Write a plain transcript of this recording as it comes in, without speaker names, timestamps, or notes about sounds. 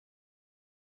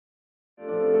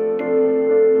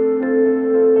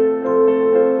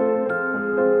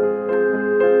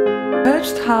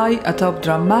Perched high atop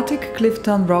dramatic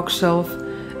Clifton rock shelf,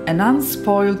 an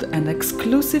unspoiled and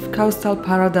exclusive coastal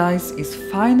paradise is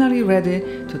finally ready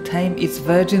to tame its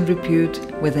virgin repute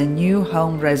with a new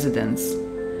home residence.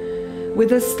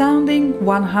 With astounding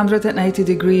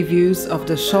 180-degree views of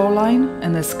the shoreline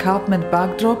and escarpment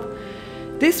backdrop,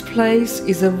 this place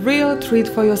is a real treat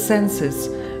for your senses,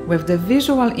 with the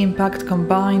visual impact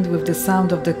combined with the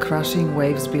sound of the crashing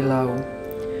waves below.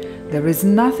 There is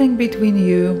nothing between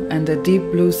you and the deep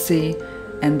blue sea,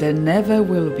 and there never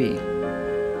will be.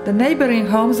 The neighboring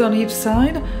homes on each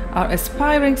side are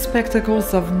aspiring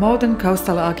spectacles of modern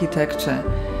coastal architecture,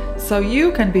 so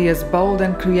you can be as bold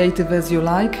and creative as you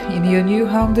like in your new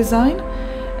home design,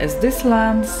 as this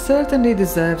land certainly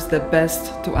deserves the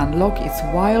best to unlock its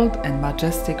wild and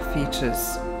majestic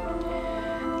features.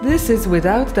 This is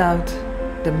without doubt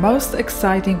the most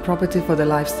exciting property for the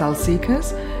lifestyle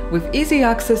seekers, with easy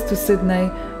access to Sydney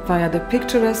via the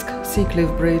picturesque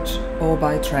Seacliff Bridge or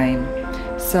by train.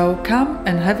 So come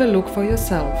and have a look for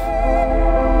yourself.